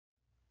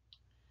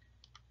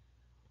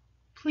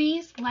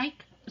Please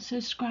like,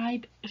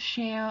 subscribe,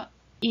 share.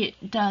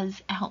 It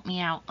does help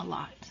me out a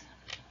lot.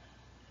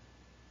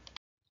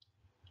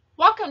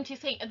 Welcome to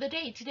Saint of the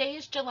Day. Today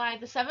is July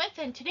the 7th,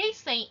 and today's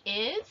saint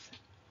is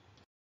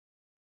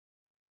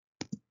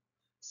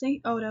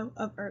Saint Odo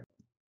of Urgel.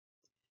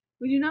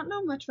 We do not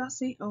know much about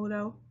Saint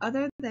Odo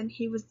other than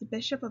he was the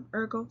Bishop of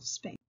Urgel,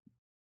 Spain.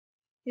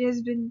 It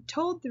has been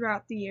told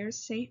throughout the years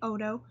Saint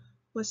Odo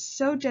was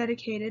so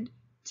dedicated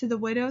to the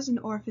widows and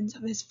orphans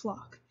of his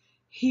flock.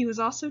 He was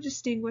also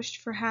distinguished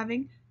for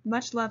having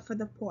much love for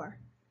the poor.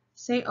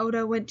 Saint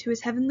Odo went to his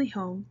heavenly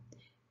home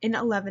in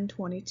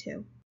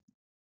 1122.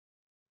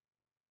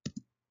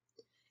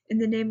 In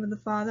the name of the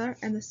Father,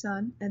 and the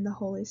Son, and the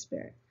Holy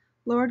Spirit.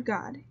 Lord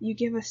God, you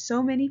give us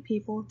so many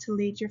people to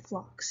lead your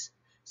flocks.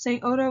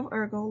 Saint Odo of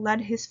Urgel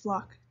led his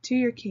flock to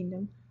your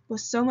kingdom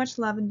with so much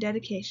love and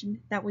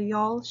dedication that we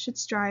all should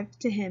strive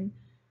to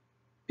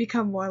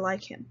become more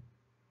like him.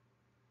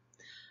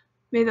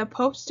 May the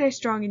Pope stay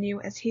strong in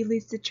you as he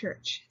leads the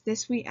Church.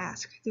 This we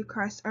ask through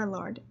Christ our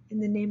Lord, in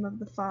the name of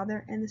the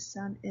Father, and the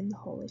Son, and the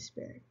Holy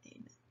Spirit.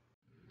 Amen.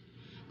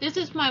 This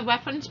is my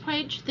reference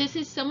page. This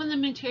is some of the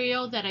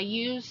material that I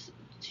use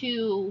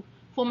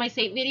for my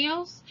saint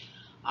videos.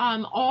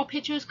 All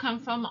pictures come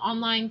from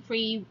online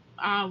free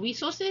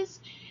resources,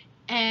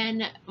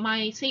 and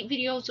my saint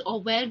videos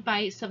are read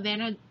by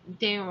Savannah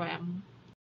Derham.